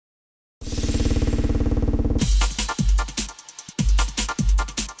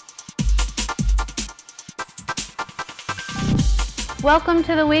Welcome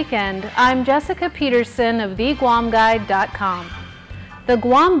to the weekend. I'm Jessica Peterson of theguamguide.com. The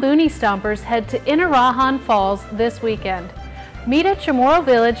Guam Boonie Stompers head to Inarajan Falls this weekend. Meet at Chamorro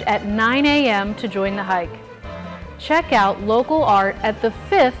Village at 9 a.m. to join the hike. Check out local art at the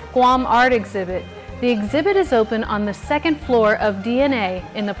 5th Guam Art Exhibit. The exhibit is open on the 2nd floor of DNA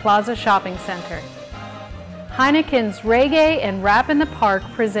in the Plaza Shopping Center. Heineken's Reggae and Rap in the Park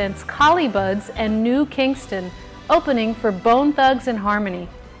presents Collie Buds and New Kingston, opening for Bone Thugs and Harmony.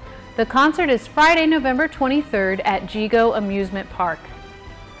 The concert is Friday, November 23rd at Jigo Amusement Park.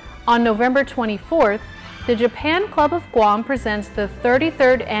 On November 24th, the Japan Club of Guam presents the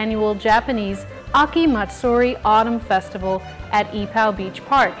 33rd Annual Japanese Aki Matsuri Autumn Festival at Ipao Beach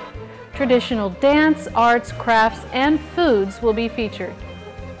Park. Traditional dance, arts, crafts, and foods will be featured.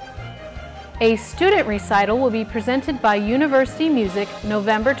 A student recital will be presented by University Music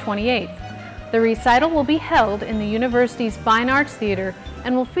November 28th. The recital will be held in the university's Fine Arts Theater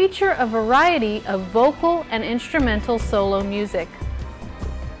and will feature a variety of vocal and instrumental solo music.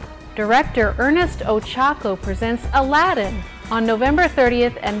 Director Ernest Ochako presents Aladdin on November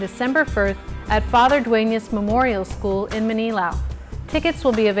 30th and December 1st at Father Duenas Memorial School in Manilao. Tickets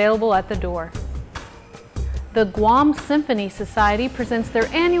will be available at the door. The Guam Symphony Society presents their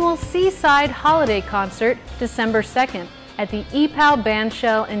annual Seaside Holiday Concert December 2nd at the Ipao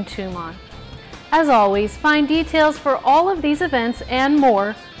Bandshell in Tumon. As always, find details for all of these events and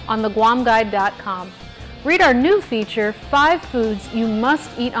more on theguamguide.com. Read our new feature, 5 Foods You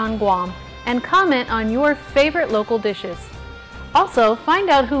Must Eat on Guam, and comment on your favorite local dishes. Also, find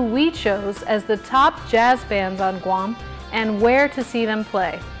out who we chose as the top jazz bands on Guam and where to see them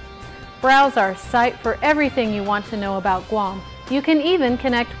play. Browse our site for everything you want to know about Guam. You can even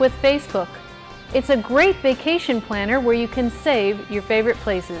connect with Facebook. It's a great vacation planner where you can save your favorite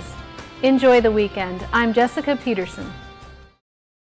places. Enjoy the weekend. I'm Jessica Peterson.